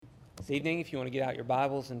This evening, if you want to get out your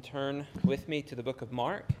Bibles and turn with me to the book of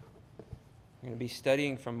Mark. I'm going to be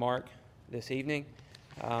studying from Mark this evening.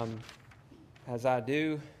 As I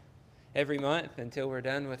do every month until we're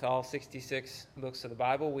done with all 66 books of the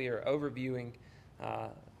Bible, we are overviewing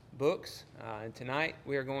books. And tonight,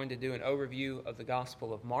 we are going to do an overview of the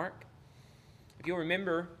Gospel of Mark. If you'll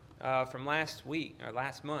remember from last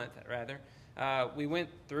month, we went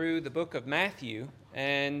through the book of Matthew,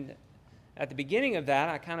 and at the beginning of that,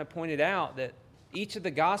 I kind of pointed out that each of the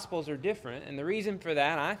Gospels are different, and the reason for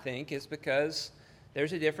that, I think, is because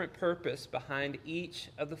there's a different purpose behind each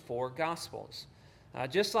of the four Gospels.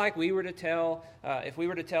 Just like we were to tell, if we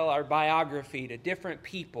were to tell our biography to different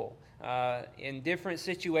people in different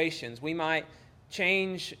situations, we might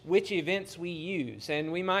change which events we use, and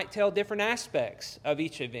we might tell different aspects of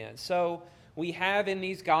each event. So we have in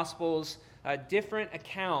these Gospels a different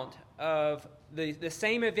account of the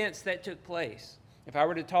same events that took place. If I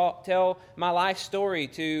were to tell my life story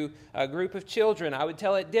to a group of children, I would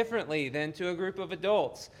tell it differently than to a group of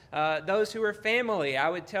adults. Those who are family, I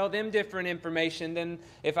would tell them different information than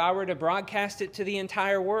if I were to broadcast it to the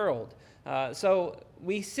entire world. So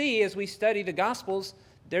we see as we study the Gospels,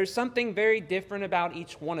 there's something very different about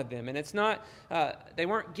each one of them. And it's not, they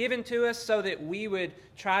weren't given to us so that we would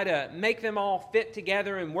try to make them all fit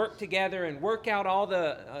together and work out all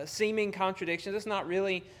the seeming contradictions. That's not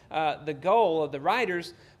really the goal of the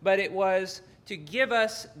writers, but it was to give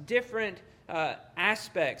us different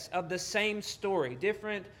aspects of the same story,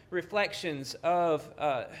 different reflections of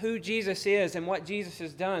who Jesus is and what Jesus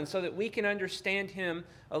has done so that we can understand him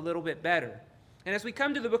a little bit better. And as we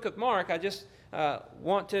come to the book of Mark, I just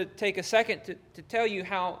want to take a second to tell you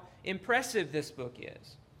how impressive this book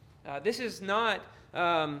is. This is not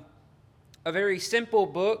a very simple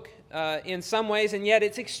book in some ways, and yet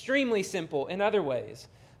it's extremely simple in other ways.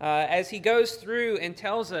 As he goes through and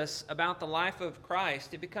tells us about the life of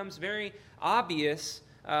Christ, it becomes very obvious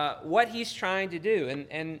what he's trying to do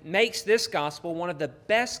and makes this gospel one of the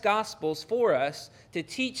best gospels for us to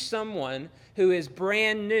teach someone who is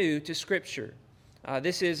brand new to Scripture.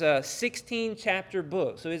 This is a 16-chapter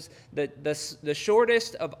book, so it's the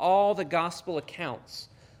shortest of all the gospel accounts.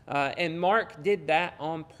 And Mark did that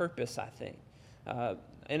on purpose, I think.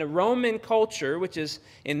 In a Roman culture, which is,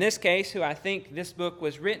 in this case, who I think this book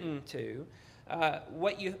was written to,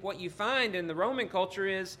 what you find in the Roman culture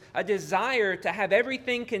is a desire to have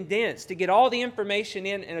everything condensed, to get all the information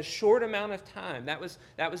in a short amount of time. That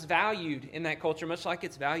was valued in that culture, much like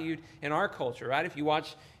it's valued in our culture, right? If you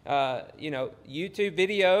watch YouTube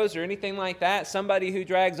videos or anything like that, somebody who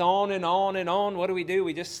drags on and on and on, what do?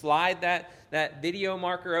 We just slide that video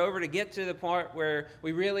marker over to get to the part where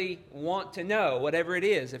we really want to know whatever it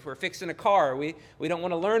is. If we're fixing a car, we don't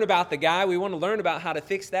want to learn about the guy. We want to learn about how to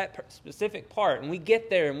fix that specific part. And we get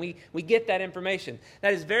there and we get that information.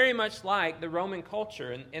 That is very much like the Roman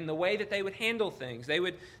culture and the way that they would handle things. They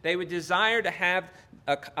would desire to have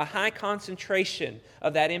a high concentration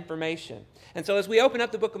of that information. And so as we open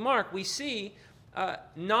up the book of Mark, we see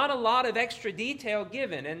not a lot of extra detail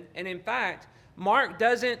given. And in fact, Mark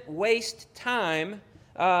doesn't waste time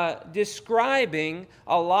describing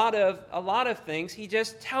a lot of things. He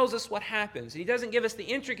just tells us what happens. He doesn't give us the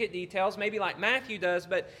intricate details, maybe like Matthew does,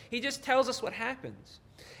 but he just tells us what happens.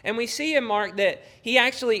 And we see in Mark that he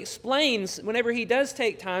actually explains, whenever he does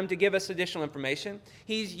take time to give us additional information,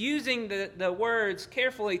 he's using the words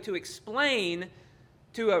carefully to explain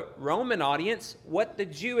to a Roman audience what the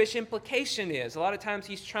Jewish implication is. A lot of times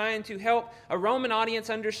he's trying to help a Roman audience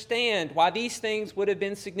understand why these things would have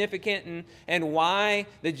been significant and why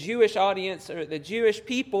the Jewish audience or the Jewish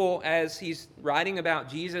people, as he's writing about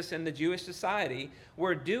Jesus and the Jewish society,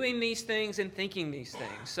 were doing these things and thinking these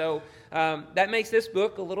things. So that makes this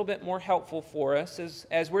book a little bit more helpful for us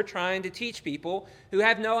as we're trying to teach people who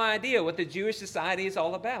have no idea what the Jewish society is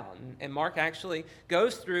all about. And Mark actually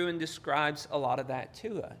goes through and describes a lot of that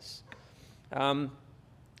to us.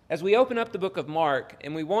 As we open up the book of Mark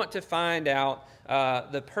and we want to find out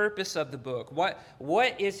the purpose of the book,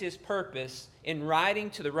 what is his purpose in writing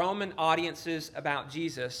to the Roman audiences about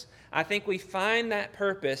Jesus, I think we find that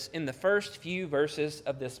purpose in the first few verses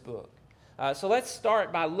of this book. So let's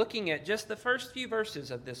start by looking at just the first few verses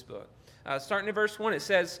of this book. Starting in verse 1, it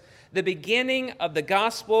says, "The beginning of the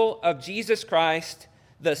gospel of Jesus Christ,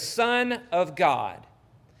 the Son of God,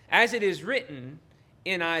 as it is written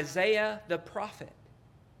in Isaiah the prophet."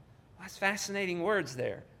 Well, that's fascinating words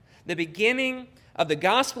there. The beginning of the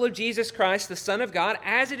gospel of Jesus Christ, the Son of God,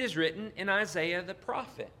 as it is written in Isaiah the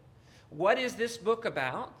prophet. What is this book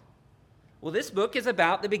about? Well, this book is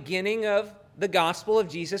about the beginning of the gospel of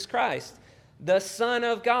Jesus Christ, the Son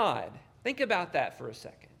of God. Think about that for a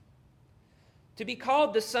second. To be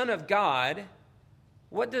called the Son of God,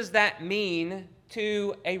 what does that mean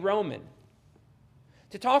to a Roman?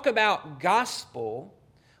 To talk about gospel,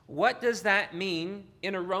 what does that mean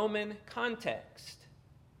in a Roman context?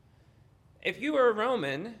 If you were a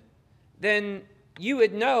Roman, then you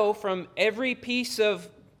would know from every piece of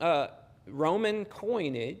Roman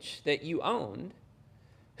coinage that you owned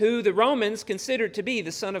who the Romans considered to be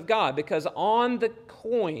the Son of God, because on the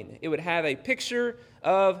coin it would have a picture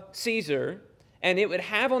of Caesar, and it would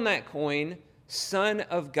have on that coin Son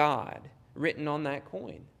of God written on that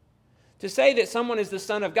coin. To say that someone is the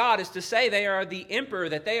Son of God is to say they are the emperor,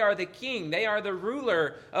 that they are the king, they are the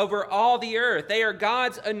ruler over all the earth. They are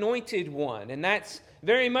God's anointed one. And that's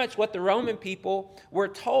very much what the Roman people were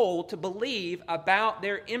told to believe about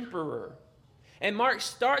their emperor. And Mark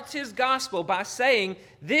starts his gospel by saying,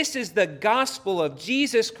 this is the gospel of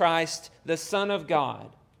Jesus Christ, the Son of God.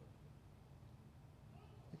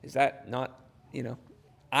 Is that not,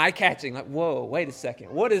 eye-catching? Like, whoa, wait a second.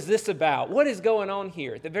 What is this about? What is going on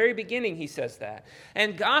here? At the very beginning, he says that.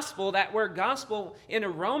 And gospel, that word gospel in a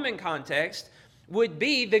Roman context, would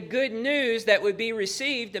be the good news that would be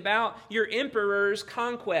received about your emperor's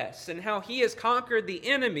conquests and how he has conquered the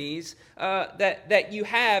enemies that you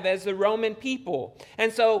have as the Roman people.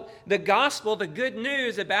 And so the gospel, the good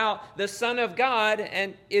news about the Son of God,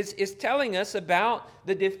 and is telling us about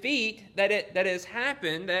the defeat that has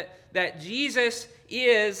happened, that Jesus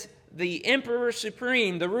is the emperor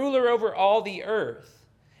supreme, the ruler over all the earth,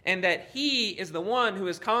 and that he is the one who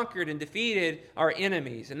has conquered and defeated our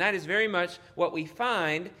enemies. And that is very much what we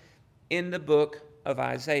find in the book of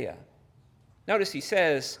Isaiah. Notice he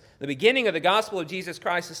says, the beginning of the gospel of Jesus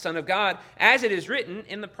Christ, the Son of God, as it is written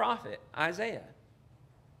in the prophet Isaiah.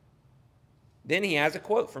 Then he has a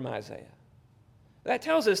quote from Isaiah. That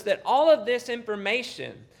tells us that all of this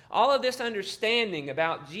information, all of this understanding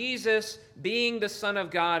about Jesus being the Son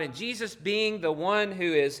of God and Jesus being the one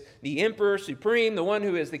who is the Emperor Supreme, the one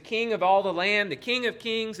who is the King of all the land, the King of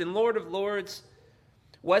kings and Lord of lords,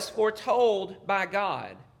 was foretold by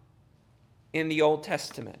God in the Old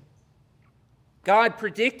Testament. God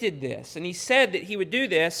predicted this, and he said that he would do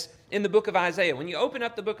this in the book of Isaiah. When you open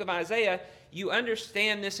up the book of Isaiah, you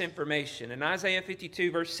understand this information. In Isaiah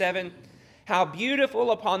 52, verse 7, how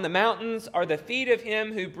beautiful upon the mountains are the feet of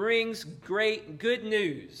him who brings great good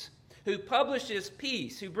news, who publishes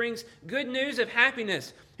peace, who brings good news of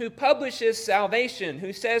happiness, who publishes salvation,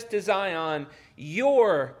 who says to Zion,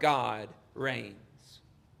 your God reigns.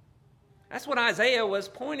 That's what Isaiah was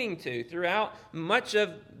pointing to throughout much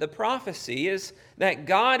of the prophecy, is that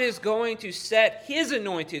God is going to set his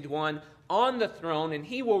anointed one on the throne, and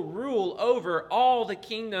he will rule over all the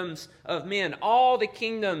kingdoms of men, all the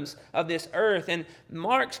kingdoms of this earth. And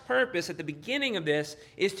Mark's purpose at the beginning of this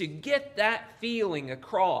is to get that feeling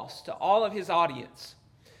across to all of his audience.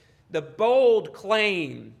 The bold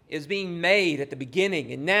claim is being made at the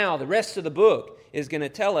beginning, and now the rest of the book is going to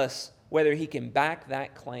tell us whether he can back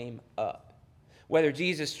that claim up, whether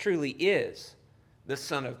Jesus truly is the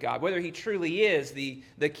Son of God, whether he truly is the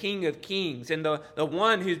King of kings and the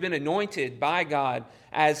one who's been anointed by God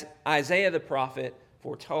as Isaiah the prophet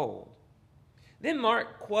foretold. Then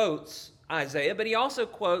Mark quotes Isaiah, but he also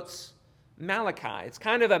quotes Malachi. It's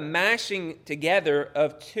kind of a mashing together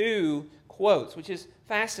of two quotes, which is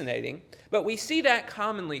fascinating, but we see that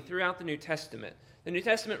commonly throughout the New Testament. The New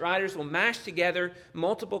Testament writers will mash together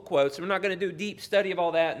multiple quotes. We're not going to do a deep study of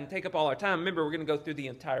all that and take up all our time. Remember, we're going to go through the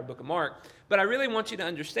entire book of Mark. But I really want you to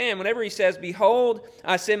understand, whenever he says, behold,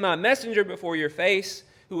 I send my messenger before your face,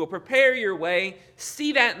 who will prepare your way,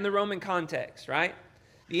 see that in the Roman context, right?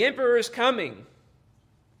 The emperor is coming.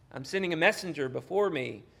 I'm sending a messenger before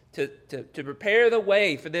me to prepare the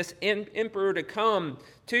way for this emperor to come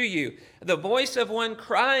to you. The voice of one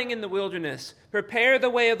crying in the wilderness, prepare the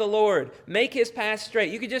way of the Lord, make his path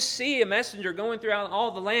straight. You could just see a messenger going throughout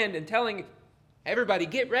all the land and telling everybody,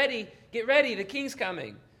 get ready, the king's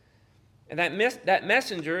coming. And that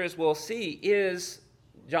messenger, as we'll see, is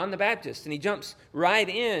John the Baptist. And he jumps right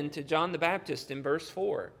into John the Baptist in verse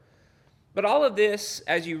 4. But all of this,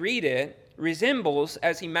 as you read it, resembles,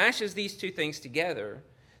 as he mashes these two things together,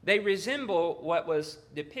 they resemble what was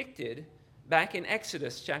depicted back in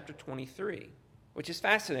Exodus chapter 23, which is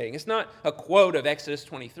fascinating. It's not a quote of Exodus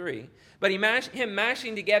 23, but him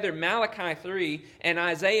mashing together Malachi 3 and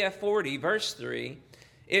Isaiah 40, verse 3,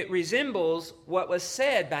 it resembles what was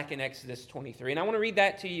said back in Exodus 23. And I want to read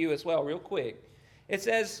that to you as well, real quick. It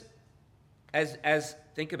says, as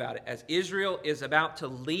think about it, as Israel is about to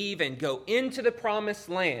leave and go into the promised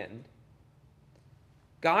land,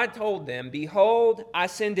 God told them, "Behold, I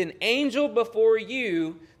send an angel before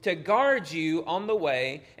you to guard you on the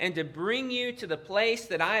way and to bring you to the place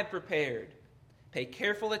that I have prepared. Pay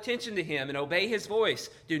careful attention to him and obey his voice.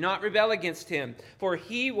 Do not rebel against him, for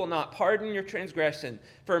he will not pardon your transgression,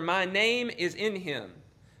 for my name is in him.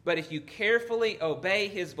 But if you carefully obey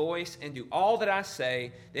his voice and do all that I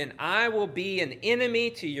say, then I will be an enemy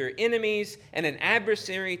to your enemies and an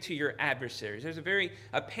adversary to your adversaries." There's a very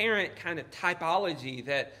apparent kind of typology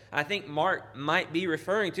that I think Mark might be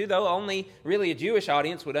referring to, though only really a Jewish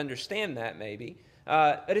audience would understand that maybe.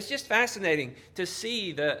 But it's just fascinating to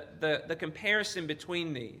see the comparison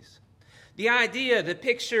between these. The idea, the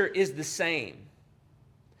picture is the same.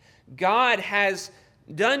 God has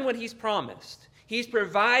done what he's promised. He's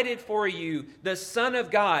provided for you the Son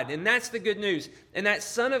of God, and that's the good news. And that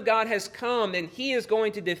Son of God has come, and he is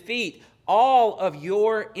going to defeat all of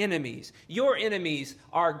your enemies. Your enemies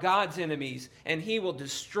are God's enemies, and he will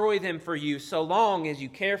destroy them for you so long as you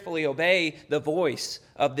carefully obey the voice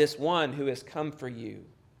of this one who has come for you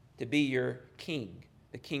to be your king,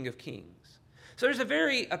 the King of Kings. So there's a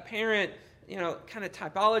very apparent kind of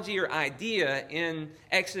typology or idea in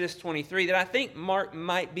Exodus 23 that I think Mark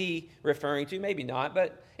might be referring to, maybe not,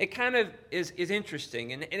 but it kind of is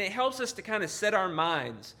interesting. And it helps us to kind of set our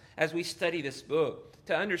minds as we study this book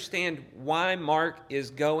to understand why Mark is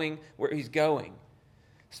going where he's going.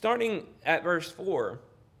 Starting at verse 4,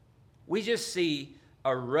 we just see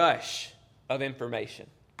a rush of information.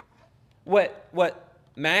 What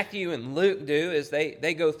Matthew and Luke do is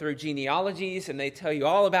they go through genealogies and they tell you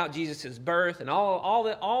all about Jesus' birth and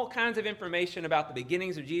all kinds of information about the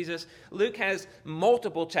beginnings of Jesus. Luke has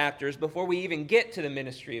multiple chapters before we even get to the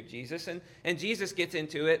ministry of Jesus, and Jesus gets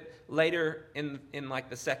into it later in like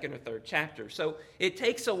the second or third chapter. So it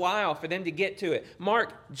takes a while for them to get to it.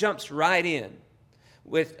 Mark jumps right in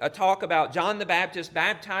with a talk about John the Baptist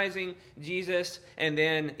baptizing Jesus, and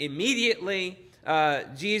then immediately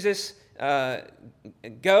Jesus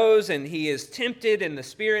goes and he is tempted in the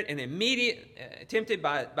spirit and tempted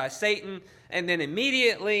by Satan, and then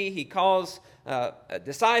immediately he calls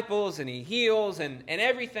disciples and he heals, and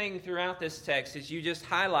everything throughout this text is you just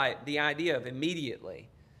highlight the idea of immediately.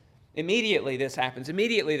 Immediately this happens.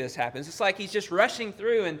 Immediately this happens. It's like he's just rushing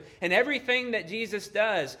through, and everything that Jesus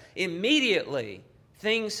does, immediately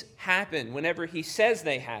things happen whenever he says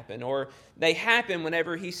they happen, or they happen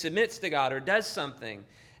whenever he submits to God or does something.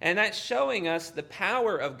 And that's showing us the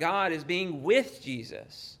power of God as being with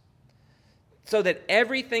Jesus, so that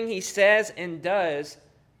everything he says and does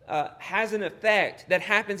has an effect that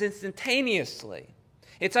happens instantaneously.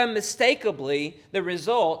 It's unmistakably the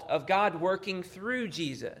result of God working through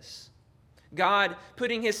Jesus. God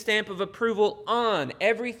putting his stamp of approval on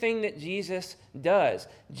everything that Jesus does.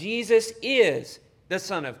 Jesus is the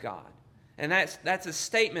Son of God. And that's a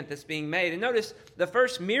statement that's being made. And notice the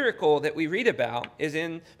first miracle that we read about is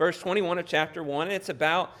in verse 21 of chapter 1. And it's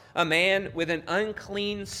about a man with an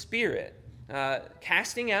unclean spirit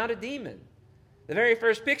casting out a demon. The very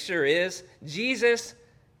first picture is Jesus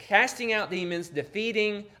casting out demons,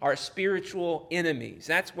 defeating our spiritual enemies.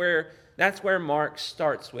 That's where Mark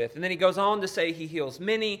starts with. And then he goes on to say he heals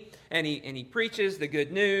many, and he preaches the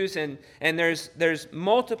good news, and there's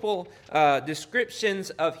multiple descriptions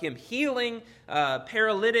of him healing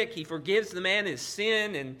paralytic. He forgives the man his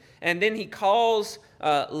sin, and then he calls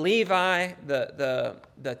Levi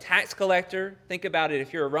the tax collector. Think about it.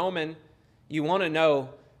 If you're a Roman, you want to know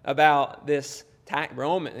about this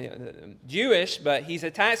Roman, Jewish, but he's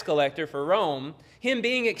a tax collector for Rome. Him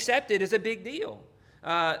being accepted is a big deal.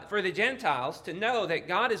 For the Gentiles to know that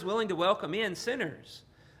God is willing to welcome in sinners.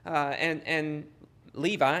 And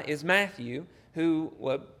Levi is Matthew, who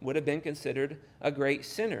would have been considered a great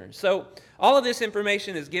sinner. So all of this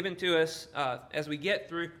information is given to us as we get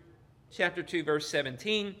through chapter 2, verse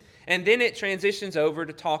 17. And then it transitions over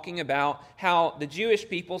to talking about how the Jewish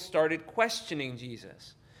people started questioning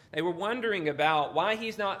Jesus. They were wondering about why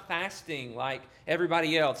he's not fasting like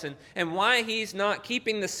everybody else, and why he's not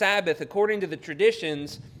keeping the Sabbath according to the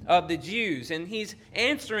traditions of the Jews. And he's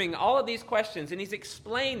answering all of these questions, and he's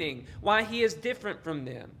explaining why he is different from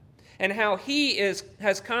them, and how he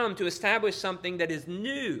has come to establish something that is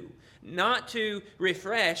new, not to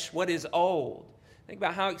refresh what is old. Think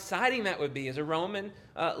about how exciting that would be as a Roman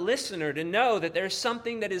listener to know that there's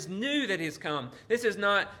something that is new that has come. This is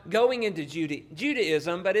not going into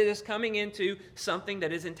Judaism, but it is coming into something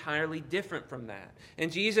that is entirely different from that. And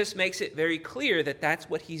Jesus makes it very clear that that's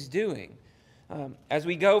what he's doing. As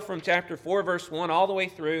we go from chapter 4, verse 1, all the way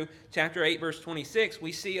through chapter 8, verse 26,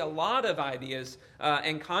 we see a lot of ideas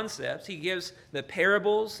and concepts. He gives the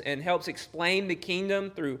parables and helps explain the kingdom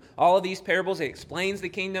through all of these parables. It explains the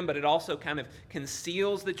kingdom, but it also kind of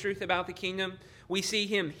conceals the truth about the kingdom. We see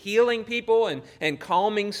him healing people and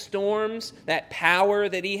calming storms, that power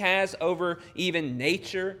that he has over even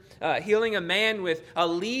nature, healing a man with a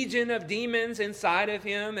legion of demons inside of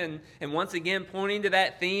him, and once again pointing to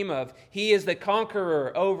that theme of he is the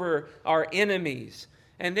conqueror over our enemies.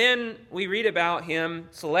 And then we read about him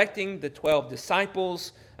selecting the 12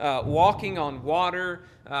 disciples, walking on water,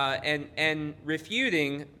 and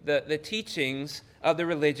refuting the teachings of the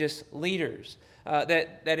religious leaders.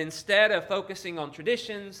 That instead of focusing on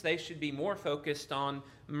traditions, they should be more focused on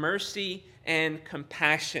mercy and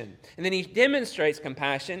compassion. And then he demonstrates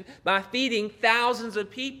compassion by feeding thousands of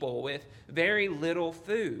people with very little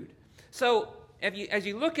food. So as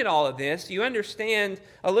you look at all of this, you understand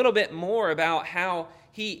a little bit more about how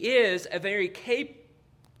he is a very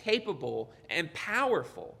capable and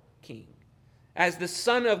powerful king. As the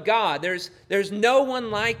Son of God, there's no one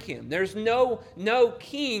like him. There's no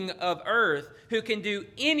king of earth who can do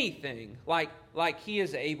anything like he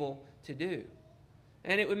is able to do.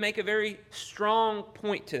 And it would make a very strong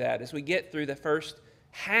point to that as we get through the first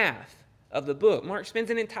half of the book. Mark spends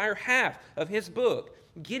an entire half of his book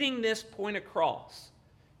getting this point across.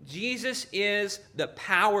 Jesus is the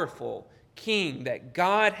powerful king that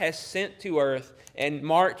God has sent to earth and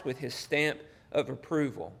marked with his stamp of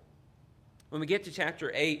approval. When we get to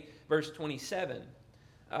chapter 8, verse 27,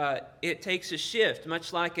 it takes a shift,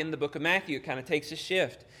 much like in the book of Matthew, it kind of takes a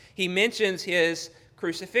shift. He mentions his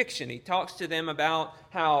crucifixion. He talks to them about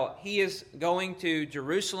how he is going to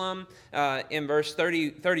Jerusalem in verse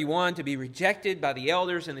 31 to be rejected by the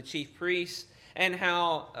elders and the chief priests, and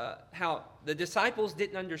how the disciples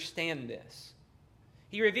didn't understand this.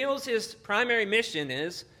 He reveals his primary mission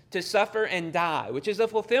is to suffer and die, which is a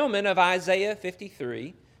fulfillment of Isaiah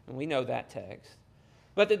 53. And we know that text.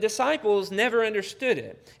 But the disciples never understood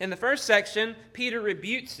it. In the first section, Peter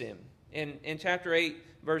rebukes him in chapter 8,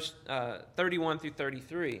 verse 31 through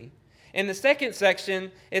 33. In the second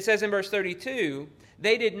section, it says in verse 32,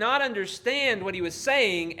 they did not understand what he was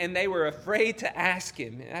saying, and they were afraid to ask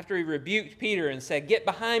him. After he rebuked Peter and said, "Get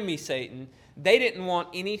behind me, Satan," they didn't want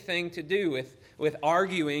anything to do with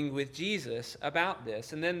arguing with Jesus about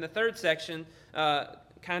this. And then the third section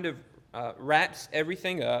kind of wraps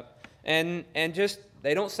everything up and just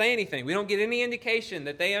they don't say anything. We don't get any indication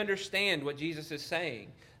that they understand what Jesus is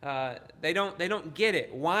saying. They don't get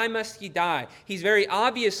it. Why must he die? He's very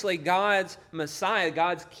obviously God's Messiah,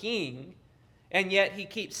 God's king, and yet he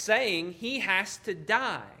keeps saying he has to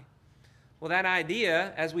die. Well, that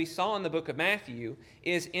idea, as we saw in the book of Matthew,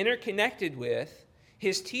 is interconnected with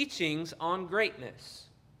his teachings on greatness.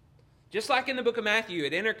 Just like in the book of Matthew,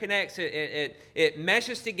 it interconnects, it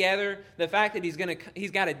meshes together the fact that he's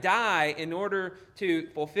got to die in order to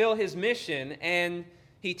fulfill his mission. And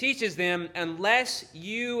he teaches them, unless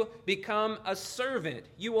you become a servant,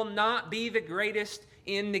 you will not be the greatest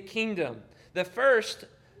in the kingdom. The first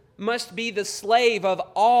must be the slave of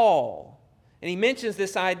all. And he mentions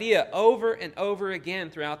this idea over and over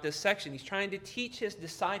again throughout this section. He's trying to teach his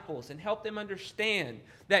disciples and help them understand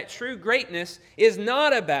that true greatness is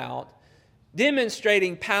not about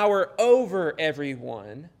demonstrating power over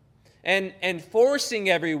everyone and forcing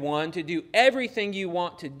everyone to do everything you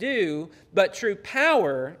want to do, but true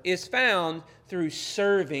power is found through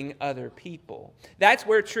serving other people. That's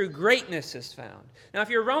where true greatness is found. Now, if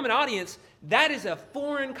you're a Roman audience, that is a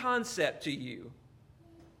foreign concept to you.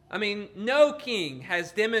 I mean, no king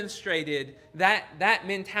has demonstrated that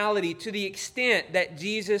mentality to the extent that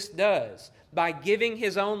Jesus does by giving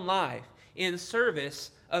his own life in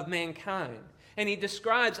service of mankind. And he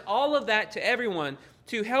describes all of that to everyone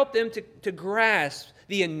to help them to grasp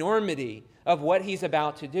the enormity of what he's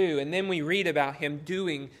about to do. And then we read about him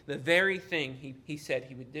doing the very thing he said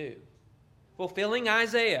he would do. Fulfilling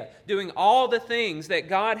Isaiah, doing all the things that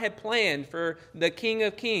God had planned for the King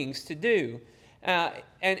of Kings to do. And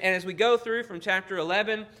as we go through from chapter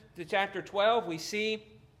 11 to chapter 12, we see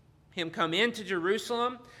him come into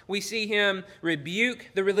Jerusalem. We see him rebuke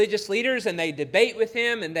the religious leaders, and they debate with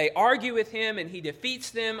him, and they argue with him, and he defeats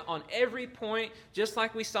them on every point, just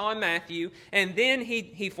like we saw in Matthew. And then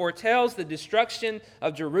he foretells the destruction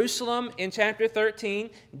of Jerusalem in chapter 13,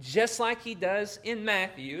 just like he does in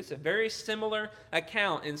Matthew. It's a very similar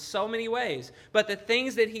account in so many ways. But the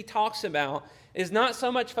things that he talks about is not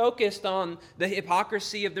so much focused on the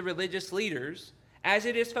hypocrisy of the religious leaders as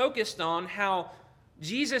it is focused on how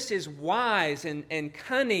Jesus is wise and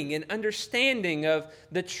cunning and understanding of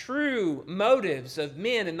the true motives of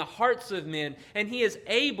men and the hearts of men, and he is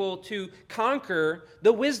able to conquer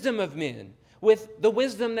the wisdom of men with the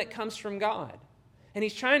wisdom that comes from God. And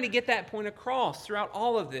he's trying to get that point across throughout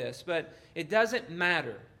all of this, but it doesn't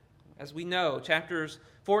matter. As we know, chapters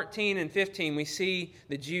 14 and 15, we see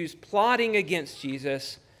the Jews plotting against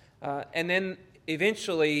Jesus, and then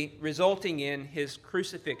eventually resulting in his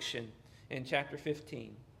crucifixion in chapter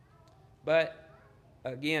 15. But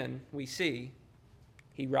again, we see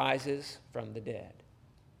he rises from the dead.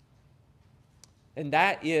 And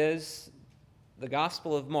that is the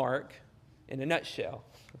Gospel of Mark in a nutshell.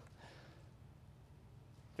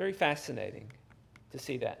 Very fascinating to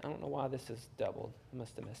see that. I don't know why this is doubled. I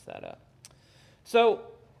must have messed that up.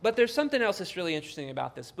 But there's something else that's really interesting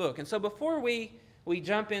about this book. And so before we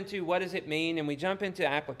jump into what does it mean and we jump into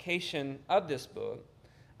application of this book,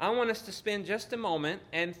 I want us to spend just a moment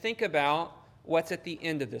and think about what's at the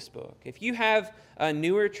end of this book. If you have a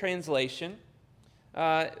newer translation,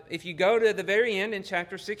 if you go to the very end in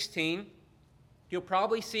chapter 16, you'll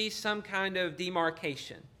probably see some kind of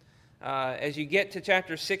demarcation. As you get to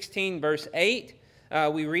chapter 16, verse 8,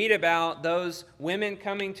 we read about those women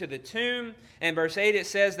coming to the tomb. And verse 8, it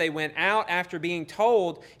says, they went out after being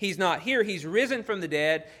told, he's not here, he's risen from the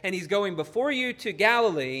dead, and he's going before you to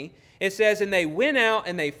Galilee. It says, and they went out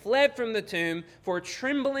and they fled from the tomb, for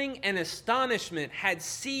trembling and astonishment had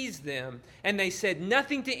seized them, and they said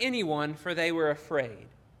nothing to anyone, for they were afraid.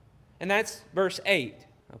 And that's verse 8,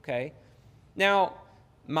 okay? Now,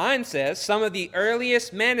 mine says some of the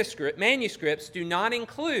earliest manuscripts do not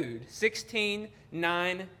include 16,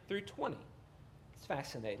 9 through 20. It's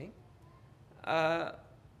fascinating.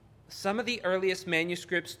 Some of the earliest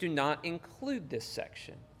manuscripts do not include this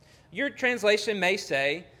section. Your translation may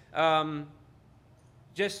say,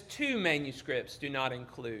 just 2 manuscripts do not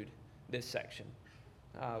include this section.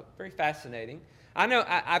 Very fascinating. I know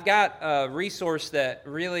I've got a resource that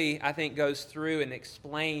really, I think, goes through and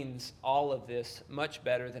explains all of this much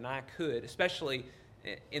better than I could, especially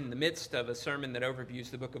in the midst of a sermon that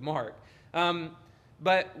overviews the book of Mark.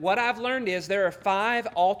 But what I've learned is there are 5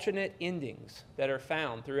 alternate endings that are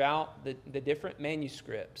found throughout the different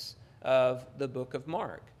manuscripts of the book of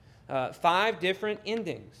Mark. 5 different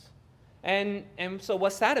endings. And so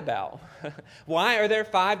what's that about? Why are there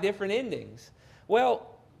 5 different endings? Well,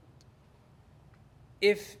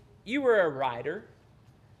 if you were a writer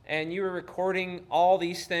and you were recording all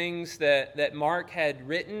these things that Mark had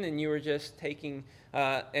written and you were just taking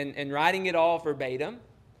and writing it all verbatim,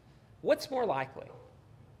 what's more likely?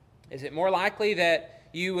 Is it more likely that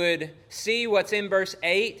you would see what's in verse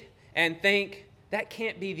 8 and think, that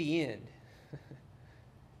can't be the end,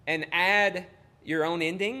 and add your own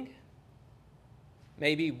ending?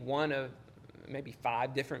 Maybe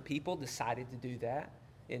 5 different people decided to do that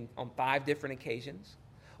on 5 different occasions.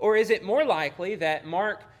 Or is it more likely that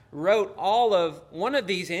Mark wrote all of one of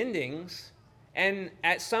these endings, and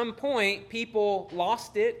at some point people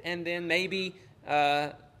lost it and then maybe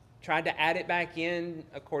tried to add it back in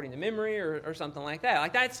according to memory or something like that?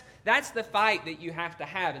 Like that's the fight that you have to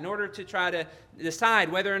have in order to try to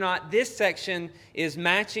decide whether or not this section is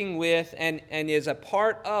matching with and is a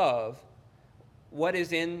part of what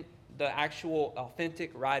is in the actual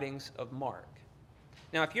authentic writings of Mark.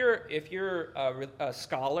 Now, if you're a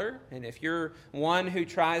scholar and if you're one who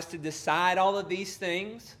tries to decide all of these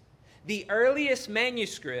things, the earliest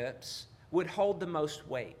manuscripts would hold the most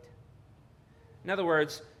weight. In other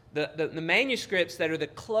words, the manuscripts that are the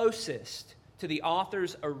closest to the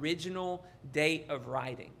author's original date of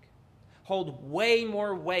writing hold way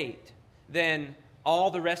more weight than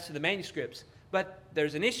all the rest of the manuscripts. But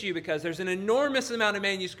there's an issue because there's an enormous amount of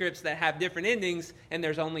manuscripts that have different endings, and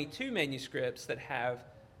there's only 2 manuscripts that have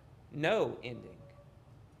no ending.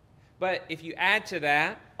 But if you add to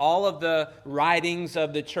that all of the writings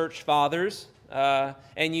of the church fathers,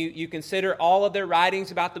 and you consider all of their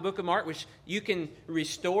writings about the book of Mark, which you can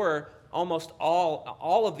restore almost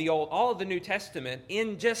all of the New Testament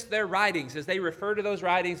in just their writings, as they refer to those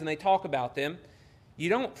writings and they talk about them, you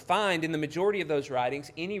don't find in the majority of those writings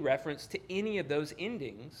any reference to any of those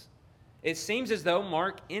endings. It seems as though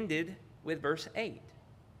Mark ended with verse 8.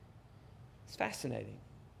 It's fascinating.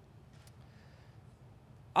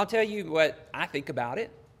 I'll tell you what I think about it,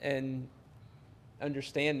 and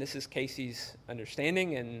understand this is Casey's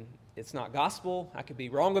understanding, and it's not gospel. I could be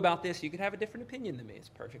wrong about this. You could have a different opinion than me. It's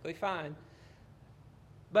perfectly fine.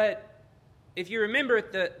 But if you remember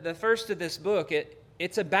the first of this book,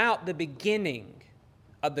 it's about the beginning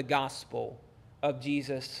of the gospel of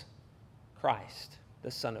Jesus Christ,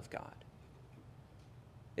 the Son of God.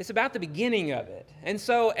 It's about the beginning of it. And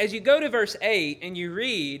so as you go to verse 8 and you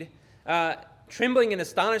read, trembling and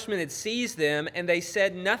astonishment had seized them, and they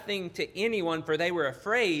said nothing to anyone, for they were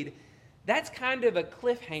afraid. That's kind of a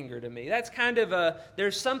cliffhanger to me. That's kind of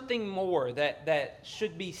there's something more that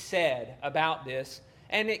should be said about this.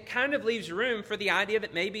 And it kind of leaves room for the idea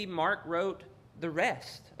that maybe Mark wrote the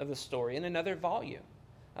rest of the story in another volume.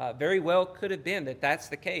 Very well could have been that that's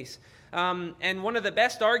the case. And one of the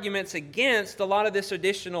best arguments against a lot of this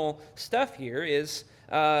additional stuff here is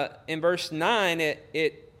in verse 9,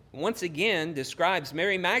 it once again describes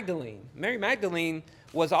Mary Magdalene. Mary Magdalene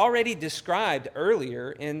was already described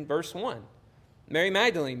earlier in verse 1. Mary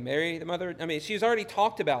Magdalene, Mary the mother, she's already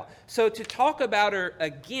talked about. So to talk about her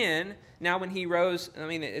again, now when he rose,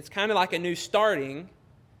 it's kind of like a new starting.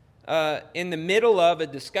 In the middle of a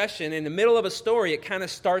discussion, in the middle of a story, it kind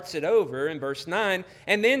of starts it over in verse 9.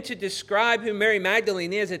 And then to describe who Mary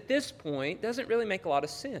Magdalene is at this point doesn't really make a lot of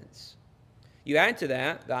sense. You add to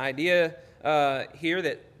that the idea here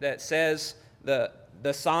that says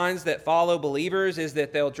the signs that follow believers is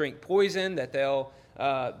that they'll drink poison, that they'll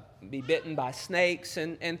be bitten by snakes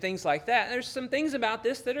and things like that. There's some things about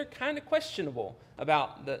this that are kind of questionable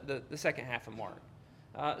about the second half of Mark.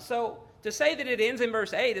 So to say that it ends in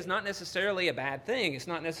verse 8 is not necessarily a bad thing. It's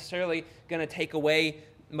not necessarily going to take away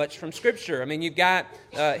much from Scripture. You've got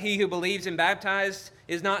he who believes and baptized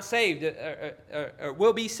is not saved, or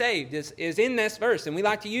will be saved, is in this verse. And we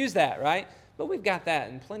like to use that, right? But we've got that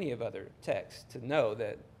in plenty of other texts to know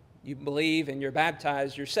that you believe and you're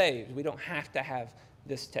baptized, you're saved. We don't have to have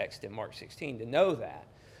this text in Mark 16 to know that.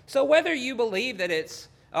 So whether you believe that it's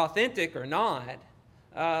authentic or not,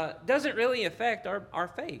 doesn't really affect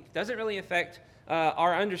our faith, doesn't really affect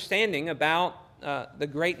our understanding about the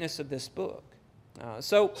greatness of this book.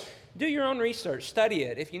 So do your own research, study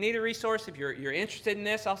it. If you need a resource, if you're interested in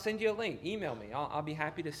this, I'll send you a link. Email me. I'll be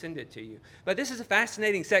happy to send it to you. But this is a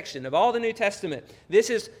fascinating section of all the New Testament. This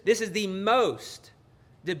is the most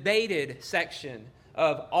debated section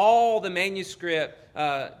of all the manuscript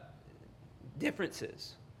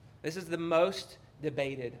differences. This is the most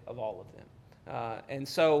debated of all of them. And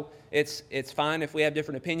so it's fine if we have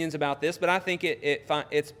different opinions about this, but I think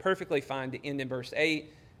it's perfectly fine to end in verse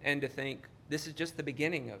 8 and to think this is just the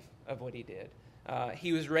beginning of what he did.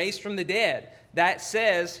 He was raised from the dead. That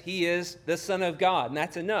says he is the Son of God, and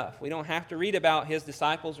that's enough. We don't have to read about his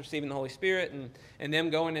disciples receiving the Holy Spirit and them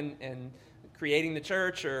going and creating the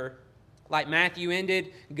church, or like Matthew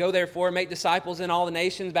ended, go therefore, make disciples in all the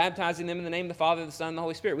nations, baptizing them in the name of the Father, the Son, and the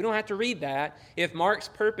Holy Spirit. We don't have to read that if Mark's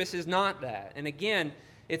purpose is not that. And again,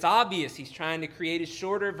 it's obvious he's trying to create a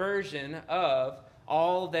shorter version of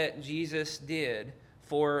all that Jesus did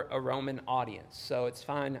for a Roman audience. So it's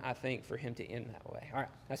fine, I think, for him to end that way. All right,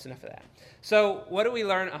 that's enough of that. So what do we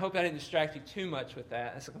learn? I hope I didn't distract you too much with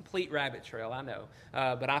that. It's a complete rabbit trail, I know.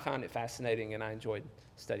 But I found it fascinating, and I enjoyed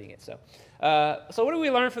studying it. So what do we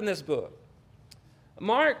learn from this book?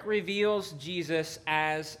 Mark reveals Jesus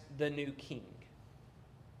as the new king.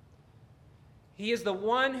 He is the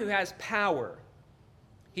one who has power.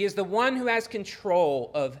 He is the one who has control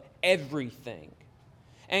of everything.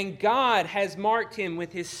 And God has marked him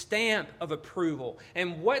with his stamp of approval.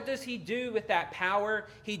 And what does he do with that power?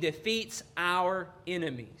 He defeats our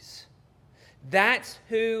enemies. That's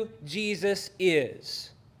who Jesus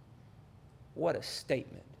is. What a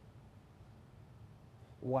statement.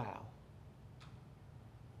 Wow.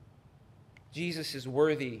 Jesus is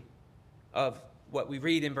worthy of what we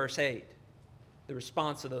read in verse 8, the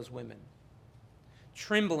response of those women.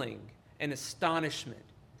 Trembling and astonishment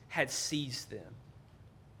had seized them.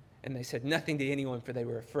 And they said nothing to anyone, for they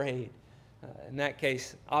were afraid. In that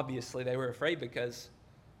case, obviously, they were afraid because,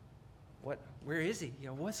 where is he?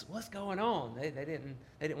 What's going on? They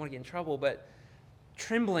didn't want to get in trouble, but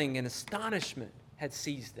trembling and astonishment had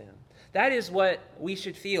seized them. That is what we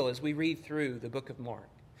should feel as we read through the book of Mark.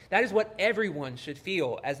 That is what everyone should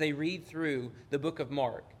feel as they read through the book of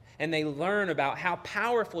Mark and they learn about how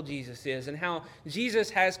powerful Jesus is and how Jesus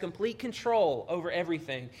has complete control over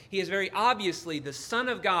everything. He is very obviously the Son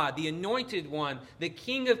of God, the Anointed One, the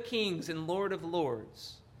King of Kings and Lord of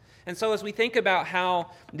Lords. And so as we think about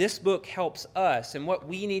how this book helps us and what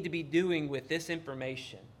we need to be doing with this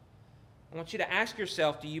information, I want you to ask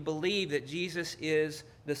yourself, do you believe that Jesus is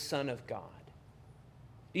the Son of God?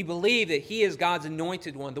 Do you believe that he is God's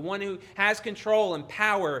anointed one, the one who has control and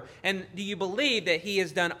power? And do you believe that he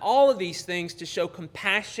has done all of these things to show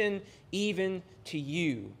compassion even to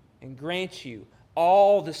you and grant you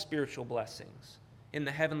all the spiritual blessings in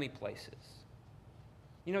the heavenly places?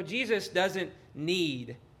 Jesus doesn't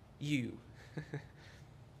need you.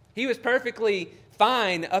 He was perfectly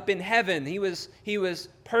fine up in heaven. He was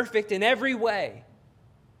perfect in every way.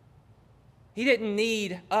 He didn't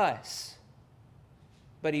need us,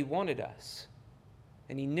 but he wanted us,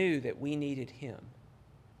 and he knew that we needed him.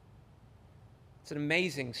 It's an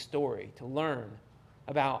amazing story to learn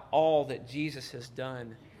about all that Jesus has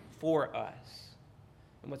done for us.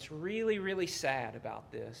 And what's really, really sad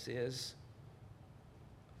about this is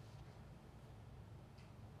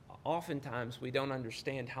oftentimes we don't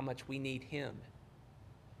understand how much we need him.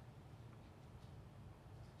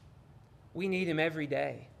 We need him every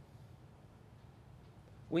day.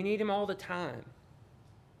 We need him all the time.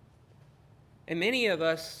 And many of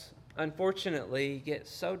us, unfortunately, get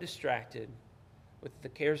so distracted with the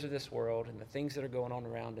cares of this world and the things that are going on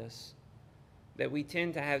around us that we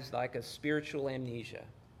tend to have like a spiritual amnesia.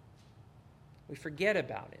 We forget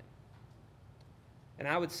about him. And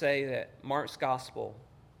I would say that Mark's gospel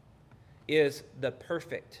is the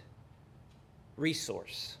perfect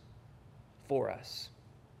resource for us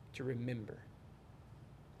to remember.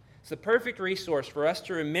 It's the perfect resource for us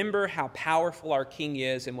to remember how powerful our King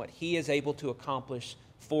is and what he is able to accomplish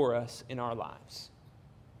for us in our lives.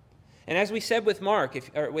 And as we said with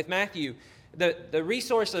with Matthew, the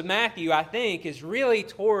resource of Matthew, I think, is really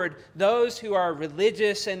toward those who are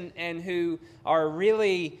religious and who are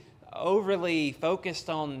really overly focused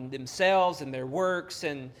on themselves and their works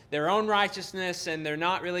and their own righteousness, and they're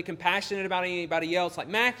not really compassionate about anybody else. Like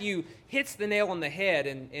Matthew hits the nail on the head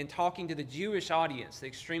in talking to the Jewish audience, the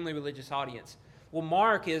extremely religious audience. Well,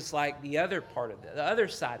 Mark is like the other part of the other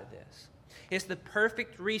side of this. It's the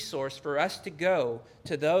perfect resource for us to go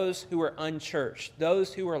to those who are unchurched,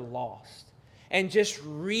 those who are lost, and just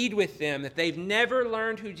read with them that they've never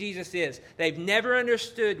learned who Jesus is. They've never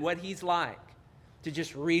understood what he's like. To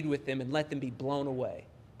just read with them and let them be blown away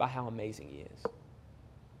by how amazing he is.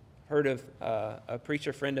 Heard of a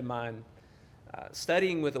preacher friend of mine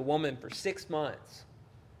studying with a woman for 6 months,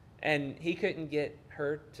 and he couldn't get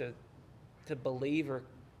her to believe or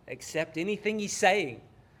accept anything he's saying.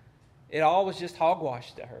 It all was just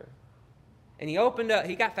hogwash to her. And he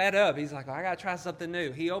got fed up. He's like, I got to try something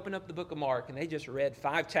new. He opened up the book of Mark, and they just read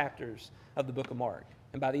 5 chapters of the book of Mark.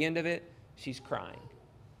 And by the end of it, she's crying.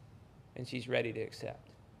 And she's ready to accept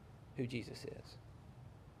who Jesus is.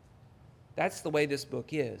 That's the way this book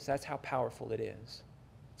is. That's how powerful it is.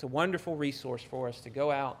 It's a wonderful resource for us to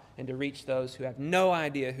go out and to reach those who have no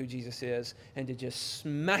idea who Jesus is and to just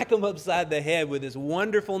smack them upside the head with this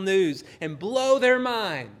wonderful news and blow their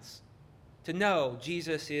minds to know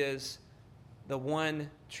Jesus is the one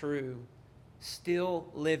true, still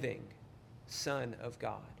living Son of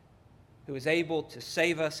God who is able to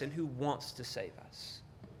save us and who wants to save us.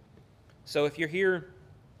 So if you're here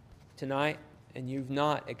tonight and you've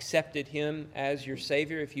not accepted him as your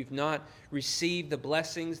Savior, if you've not received the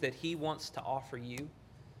blessings that he wants to offer you,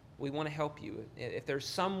 we want to help you. If there's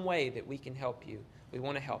some way that we can help you, we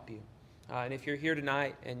want to help you. And if you're here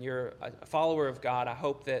tonight and you're a follower of God, I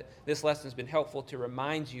hope that this lesson has been helpful to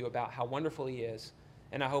remind you about how wonderful he is,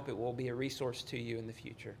 and I hope it will be a resource to you in the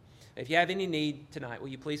future. If you have any need tonight, will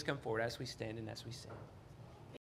you please come forward as we stand and as we sing.